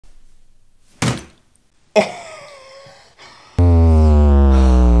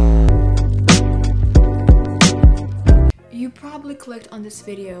clicked on this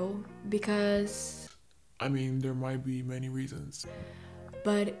video because... I mean, there might be many reasons.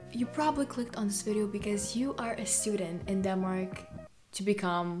 But you probably clicked on this video because you are a student in Denmark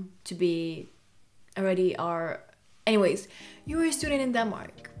anyways, you're a student in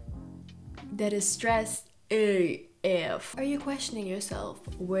Denmark that is stressed AF. Are you questioning yourself?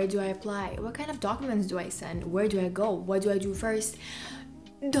 Where do I apply? What kind of documents do I send? Where do I go? What do I do first?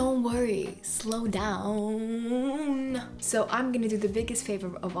 Don't worry, slow down. So I'm gonna do the biggest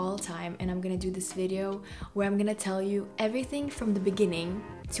favor of all time, and I'm gonna do this video where I'm gonna tell you everything from the beginning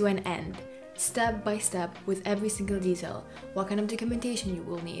to an end, step by step, with every single detail. What kind of documentation you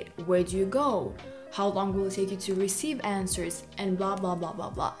will need, where do you go, how long will it take you to receive answers, and blah blah blah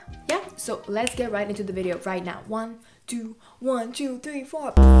blah blah. Yeah, so let's get right into the video right now. 1, 2, 1, 2, 3,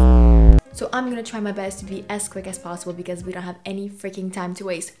 4. So I'm gonna try my best to be as quick as possible because we don't have any freaking time to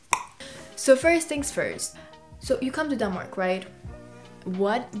waste. So first things first. So you come to Denmark, right?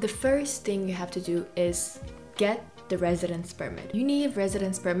 The first thing you have to do is get the residence permit. You need a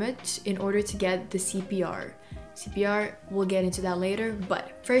residence permit in order to get the CPR. CPR, we'll get into that later,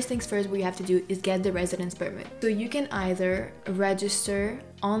 but first things first, what you have to do is get the residence permit. So you can either register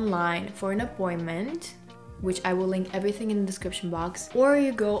online for an appointment, which I will link everything in the description box, or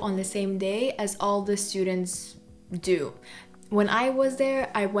you go on the same day as all the students do. When I was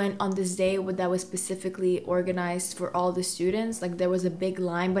there, I went on this day that was specifically organized for all the students. Like there was a big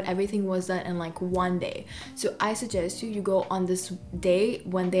line, but everything was done in like one day. So I suggest you go on this day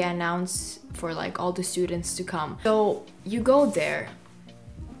when they announce for like all the students to come. So you go there.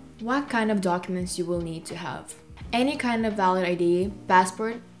 What kind of documents you will need to have? Any kind of valid ID,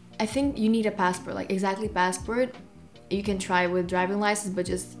 passport. I think you need a passport, like exactly passport. You can try with driving license, but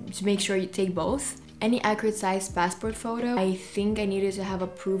just to make sure you take both. Any accurate size passport photo. I think I needed to have a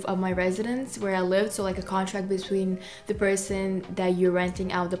proof of my residence where I lived, so like a contract between the person that you're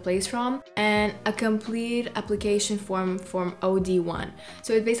renting out the place from, and a complete application form OD1.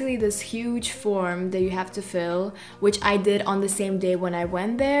 So it's basically this huge form that you have to fill, which I did on the same day when I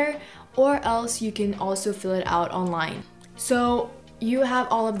went there, or else you can also fill it out online. So you have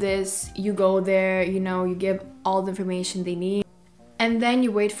all of this, you go there, you know, you give all the information they need, and then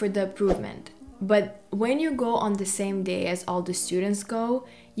you wait for the approval. But when you go on the same day as all the students go,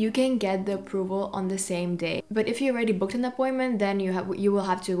 you can get the approval on the same day. But if you already booked an appointment, then you will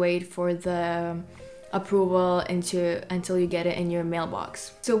have to wait for the approval until you get it in your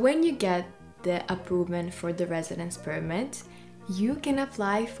mailbox. So when you get the approval for the residence permit, you can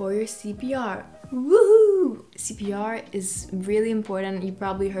apply for your CPR. Woohoo! CPR is really important. You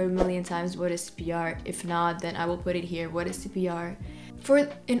probably heard a million times what is CPR. If not, then I will put it here. What is CPR?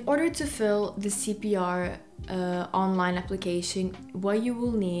 In order to fill the CPR online application, what you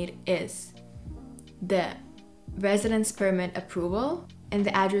will need is the residence permit approval and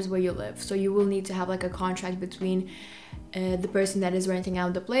the address where you live. So you will need to have like a contract between the person that is renting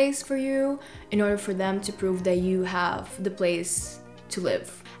out the place for you in order for them to prove that you have the place to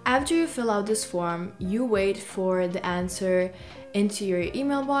live. After you fill out this form, you wait for the answer into your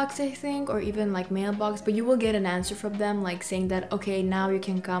email box, I think, or even like mailbox, but you will get an answer from them like saying that, okay, now you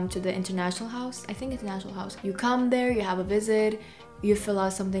can come to the international house. I think international house. You come there, you have a visit, you fill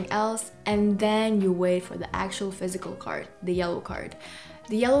out something else, and then you wait for the actual physical card, the yellow card.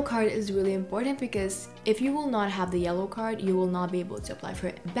 The yellow card is really important because if you will not have the yellow card, you will not be able to apply for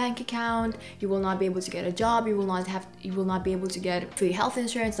a bank account, you will not be able to get a job, you will not be able to get free health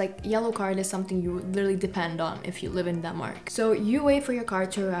insurance. Like yellow card is something you literally depend on if you live in Denmark. So you wait for your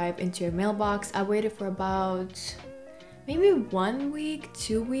card to arrive into your mailbox. I waited for about maybe 1 week,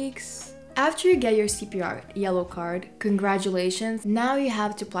 2 weeks. After you get your CPR yellow card, congratulations. Now you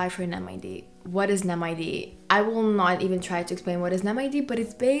have to apply for an Nem ID. What is Nem ID? I will not even try to explain what is Nem ID, but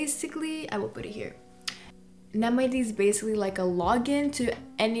it's basically, I will put it here. Nem ID is basically like a login to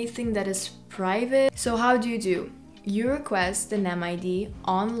anything that is private. So how do? You request the Nem ID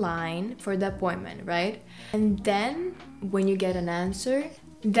online for the appointment, right? And then when you get an answer,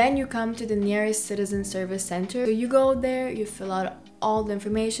 then you come to the nearest citizen service center. So you go there, you fill out all the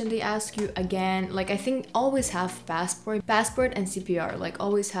information they ask you. Again, like I think always have passport and CPR, like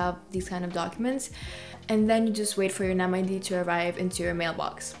always have these kind of documents, and then you just wait for your Nem ID to arrive into your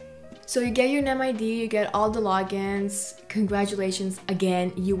mailbox. So you get your Nem ID, you get all the logins. Congratulations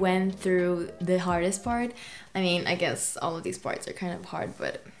again, you went through the hardest part. I mean, I guess all of these parts are kind of hard,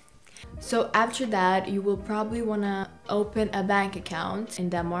 but so after that, you will probably want to open a bank account in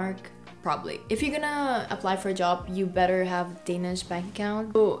Denmark. probably. If you're gonna apply for a job, you better have Danish bank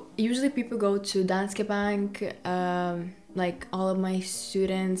account. So usually people go to Danske Bank. Like all of my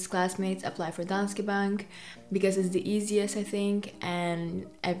students, classmates apply for Danske Bank because it's the easiest, I think, and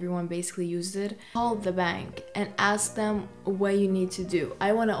everyone basically uses it. Call the bank and ask them what you need to do.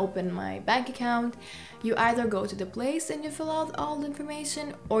 I want to open my bank account. You either go to the place and you fill out all the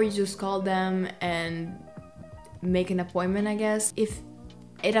information, or you just call them and make an appointment, I guess. If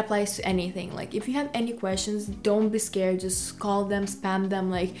it applies to anything, like if you have any questions, don't be scared, just call them, spam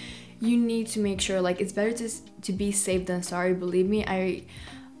them. Like, you need to make sure, like, it's better to be safe than sorry. Believe me,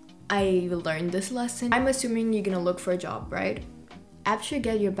 I learned this lesson. I'm assuming you're gonna look for a job, right? After you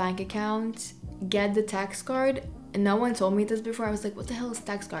get your bank account, get the tax card. And no one told me this before. I was like, what the hell is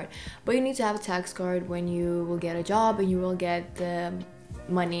tax card? But you need to have a tax card when you will get a job, and you will get the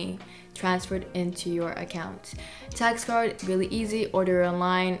money transferred into your account. Tax card, really easy, order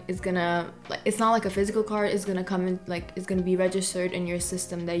online. It's gonna, like, it's not like a physical card. It's gonna come in, like, it's gonna be registered in your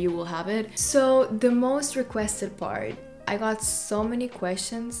system that you will have it. So the most requested part, I got so many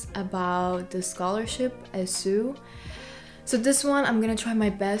questions about the scholarship SU. So this one, I'm gonna try my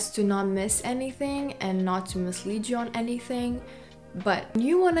best to not miss anything and not to mislead you on anything. But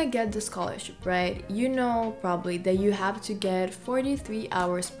you want to get the scholarship, right? You know probably that you have to get 43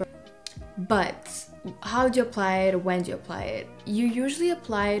 hours per. But how do you apply it? When do you apply it? You usually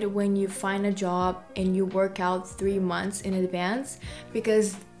apply it when you find a job and you work out 3 months in advance,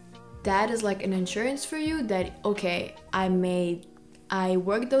 because that is like an insurance for you that, okay, I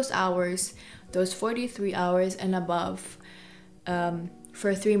worked those hours, those 43 hours and above,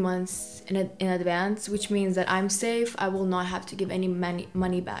 for 3 months in advance, which means that I'm safe. I will not have to give any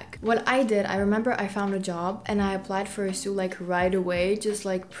money back. What I did, I remember I found a job and I applied for a SU like right away, just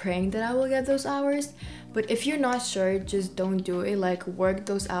like praying that I will get those hours. But if you're not sure, just don't do it. Like, work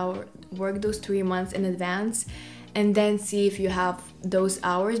those 3 months in advance and then see if you have those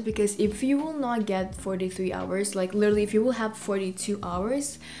hours, because if you will not get 43 hours, like literally if you will have 42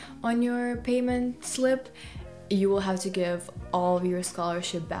 hours on your payment slip, you will have to give all of your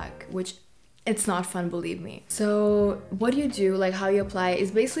scholarship back, which it's not fun, believe me. So what you do, like how you apply,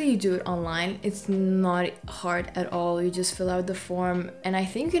 is basically you do it online. It's not hard at all. You just fill out the form, and I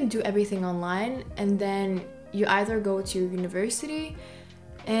think you can do everything online, and then you either go to your university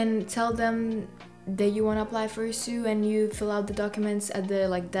and tell them that you want to apply for a SU, and you fill out the documents at the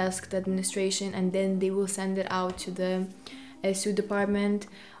like desk, the administration, and then they will send it out to the SU department.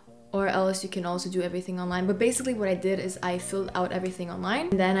 Or else you can also do everything online. But basically what I did is I filled out everything online.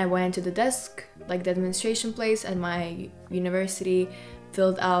 And then I went to the desk, like the administration place at my university,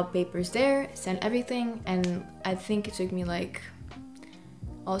 filled out papers there, sent everything. And I think it took me like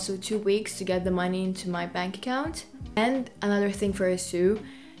also 2 weeks to get the money into my bank account. And another thing for SU,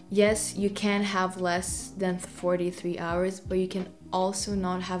 yes, you can have less than 43 hours, but you can also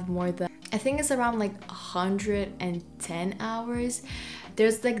not have more than, I think it's around like 110 hours.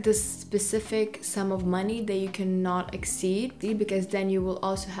 There's like this specific sum of money that you cannot exceed, because then you will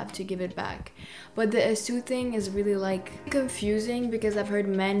also have to give it back. But the SU thing is really like confusing, because I've heard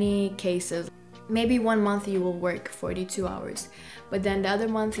many cases. Maybe 1 month you will work 42 hours, but then the other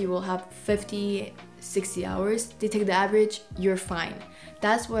month you will have 50, 60 hours. They take the average, you're fine.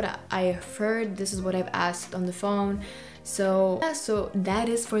 That's what I've heard. This is what I've asked on the phone. So yeah, so that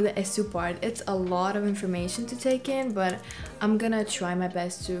is for the SU part. It's a lot of information to take in, but I'm gonna try my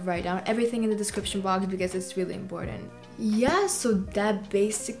best to write down everything in the description box because it's really important. Yeah, so that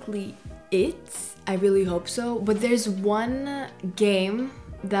basically it. I really hope so. But there's one game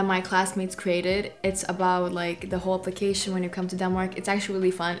that my classmates created. It's about like the whole application when you come to Denmark. It's actually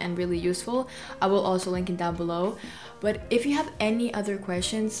really fun and really useful. I will also link it down below. But if you have any other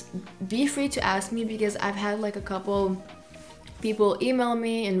questions, be free to ask me, because I've had like a couple people email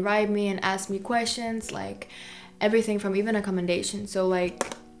me and write me and ask me questions, like everything from even accommodation. So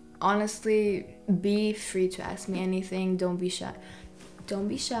like, honestly, be free to ask me anything. Don't be shy. Don't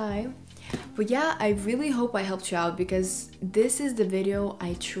be shy. But yeah, I really hope I helped you out, because this is the video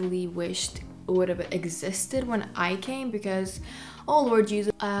I truly wished would have existed when I came, because oh Lord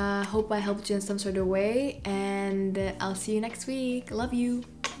Jesus, hope I helped you in some sort of way, and I'll see you next week. Love you.